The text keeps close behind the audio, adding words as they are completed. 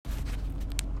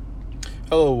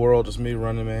Hello world, it's me,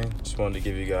 Running Man. Just wanted to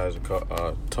give you guys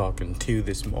a talking to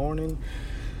this morning.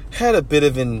 Had a bit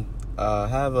of had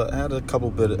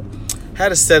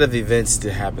a set of events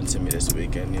that happened to me this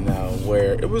weekend.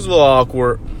 Where it was a little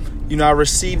awkward. I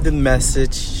received a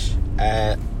message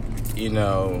at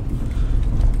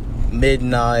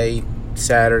midnight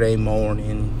Saturday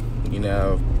morning.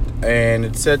 And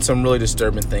it said some really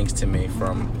disturbing things to me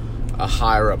from a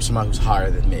higher up, somebody who's higher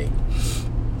than me.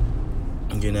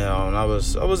 And I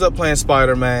was up playing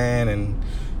Spider-Man and,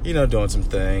 doing some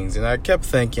things. And I kept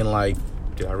thinking, did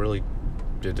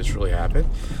this really happen?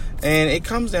 And it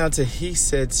comes down to he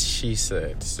said, she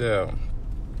said. So,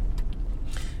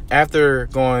 after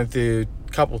going through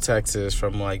a couple texts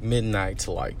from, midnight to,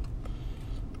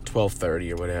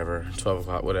 12:30 or whatever, 12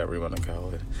 o'clock, whatever you want to call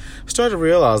it, I started to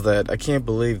realize that I can't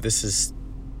believe this is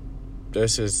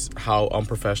how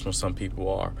unprofessional some people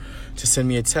are, to send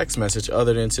me a text message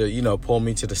other than to, pull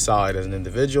me to the side as an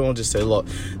individual and just say, look,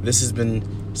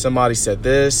 somebody said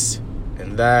this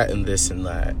and that and this and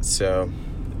that. So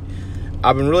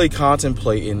I've been really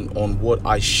contemplating on what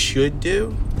I should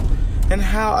do and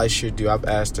how I should do. I've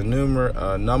asked a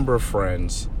number of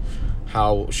friends,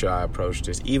 how should I approach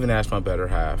this? Even asked my better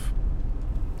half.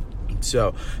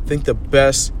 So I think the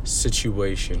best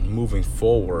situation moving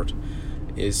forward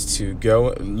is to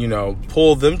go,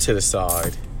 pull them to the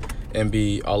side and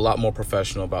be a lot more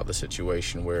professional about the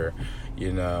situation where,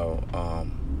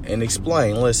 and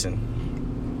explain, listen,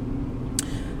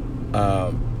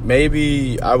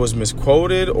 maybe I was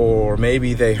misquoted or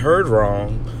maybe they heard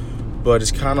wrong, but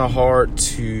it's kind of hard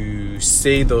to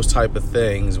say those type of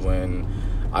things when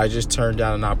I just turned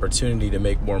down an opportunity to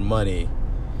make more money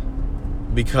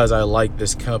because I like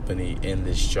this company and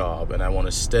this job and I want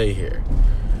to stay here.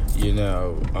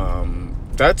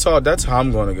 That's how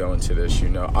I'm going to go into this.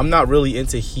 I'm not really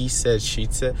into he said, she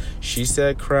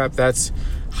said crap. That's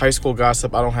high school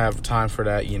gossip. I don't have time for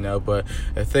that, but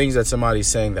the things that somebody's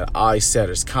saying that I said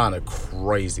is kind of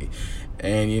crazy.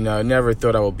 And, I never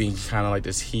thought I would be kind of like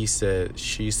this he said,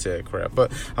 she said crap.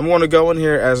 But I'm going to go in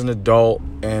here as an adult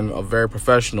and a very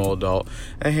professional adult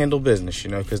and handle business,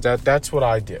 because that's what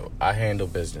I do. I handle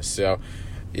business. So,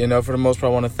 for the most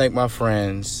part, I want to thank my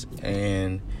friends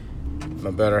and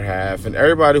my better half and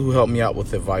everybody who helped me out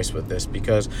with advice with this,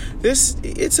 because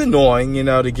it's annoying,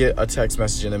 to get a text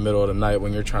message in the middle of the night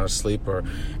when you're trying to sleep or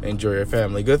enjoy your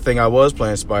family. Good thing I was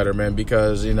playing Spider-Man,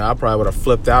 because, I probably would have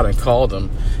flipped out and called them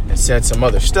and said some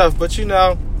other stuff. But,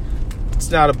 it's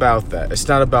not about that. It's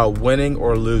not about winning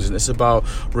or losing. It's about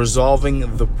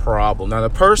resolving the problem. Now,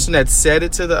 the person that said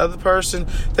it to the other person,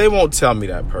 they won't tell me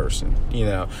that person.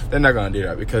 They're not going to do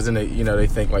that, because then they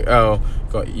think oh,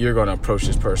 you're going to approach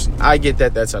this person. I get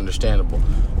that. That's understandable.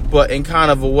 But in kind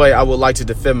of a way, I would like to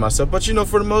defend myself. But,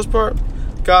 for the most part,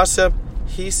 gossip,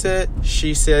 he said,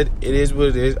 she said, it is what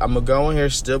it is. I'm going to go in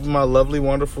here, still be my lovely,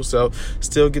 wonderful self,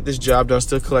 still get this job done,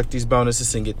 still collect these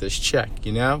bonuses and get this check,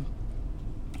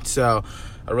 So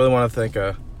I really want to thank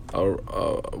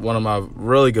one of my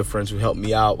really good friends who helped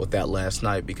me out with that last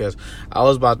night, because I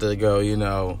was about to go,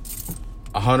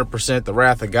 100% the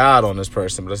wrath of God on this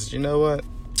person. But I said, you know what?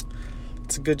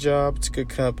 It's a good job. It's a good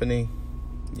company,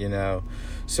 So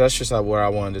that's just where I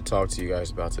wanted to talk to you guys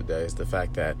about today, is the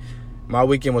fact that my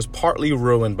weekend was partly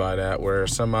ruined by that, where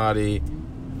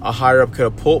a higher up could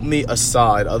have pulled me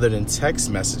aside other than text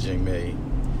messaging me,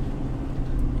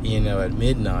 at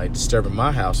midnight, disturbing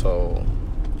my household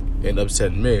and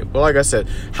upsetting me. But like I said,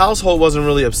 household wasn't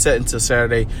really upset until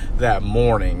Saturday that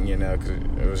morning,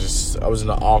 because I was in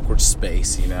an awkward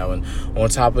space, and on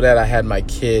top of that, I had my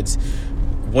kids'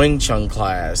 Wing Chun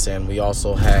class, and we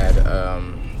also had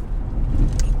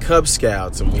Cub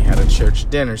Scouts, and we had a church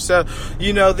dinner. So,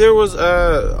 there was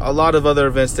a lot of other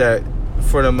events that,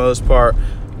 for the most part,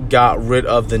 got rid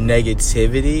of the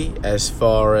negativity as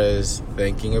far as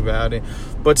thinking about it.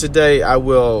 But today I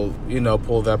will,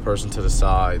 pull that person to the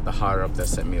side, the higher up that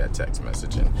sent me that text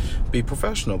message, and be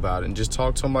professional about it and just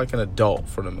talk to them like an adult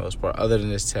for the most part, other than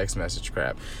this text message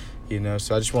crap.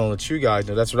 So I just want to let you guys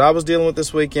know that's what I was dealing with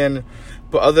this weekend.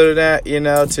 But other than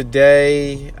that,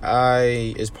 today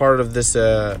is part of this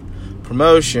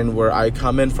promotion where I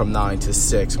come in from 9 to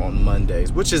 6 on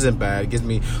Mondays, which isn't bad. It gives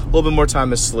me a little bit more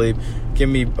time to sleep.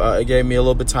 It gave me a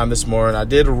little bit of time this morning. I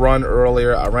did run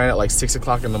earlier. I ran at 6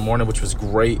 o'clock in the morning, which was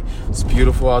great. It's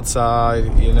beautiful outside,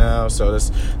 so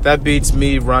that beats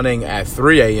me running at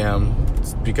 3 a.m.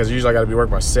 because usually I got to be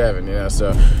working by 7,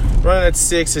 so running at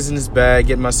 6 isn't as bad.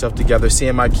 Getting myself together,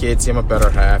 seeing my kids, seeing my better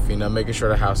half, making sure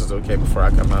the house is okay before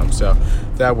I come home. So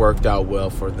that worked out well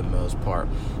for the most part.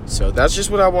 So that's just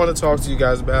what I want to talk to you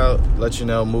guys about, let you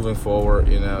know moving forward,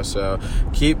 so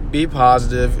be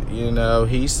positive,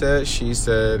 he said, she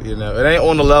said, it ain't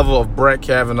on the level of Brett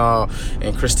Kavanaugh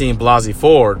and Christine Blasey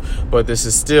Ford, but this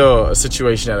is still a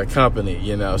situation at a company,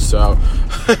 so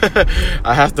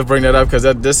I have to bring that up because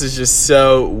this is just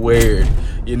so weird.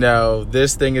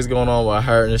 This thing is going on with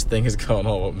her and this thing is going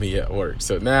on with me at work.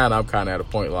 So now I'm kind of at a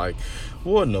point like,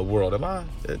 what in the world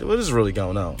what is really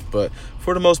going on? But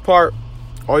for the most part,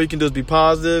 all you can do is be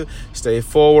positive, stay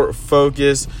forward,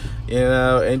 focus,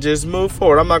 and just move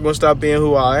forward. I'm not going to stop being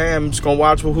who I am. I'm just going to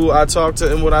watch who I talk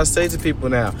to and what I say to people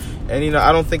now. And,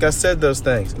 I don't think I said those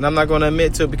things. And I'm not going to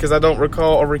admit to it because I don't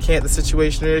recall or recant the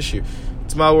situation or issue.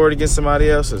 It's my word against somebody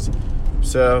else's.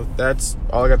 So that's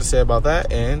all I got to say about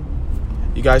that. And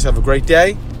you guys have a great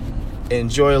day.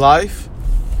 Enjoy life.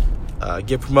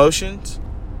 Get promotions.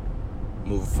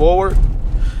 Move forward.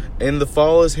 And the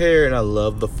fall is here, and I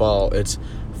love the fall. It's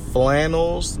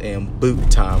flannels and boot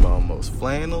time almost.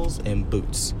 Flannels and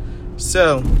boots.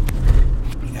 So,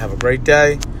 have a great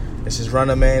day. This is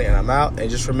Running Man, and I'm out.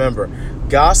 And just remember,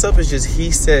 gossip is just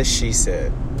he said, she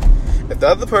said. If the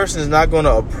other person is not going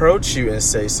to approach you and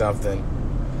say something,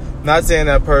 I'm not saying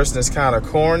that person is kind of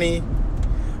corny,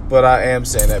 but I am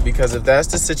saying that because if that's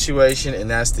the situation and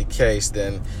that's the case,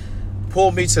 then pull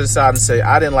me to the side and say,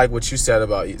 I didn't like what you said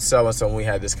about so-and-so when we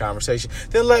had this conversation.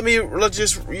 Then let's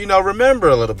just, remember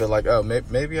a little bit like, oh,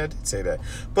 maybe I did say that.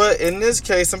 But in this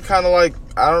case, I'm kind of like,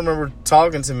 I don't remember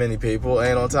talking to many people.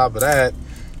 And on top of that,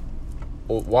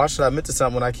 well, why should I admit to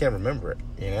something when I can't remember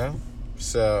it,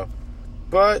 So,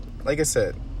 but like I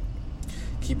said,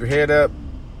 keep your head up,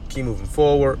 keep moving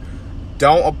forward.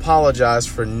 Don't apologize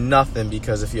for nothing,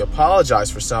 because if you apologize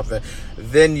for something,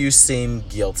 then you seem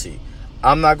guilty.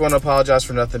 I'm not going to apologize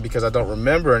for nothing because I don't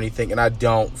remember anything and I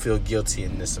don't feel guilty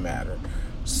in this matter.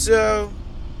 So,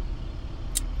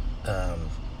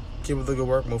 keep up the good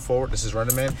work, move forward. This is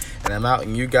Running Man, and I'm out.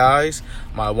 And you guys,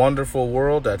 my wonderful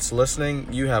world that's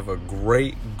listening, you have a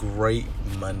great, great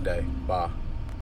Monday. Bye.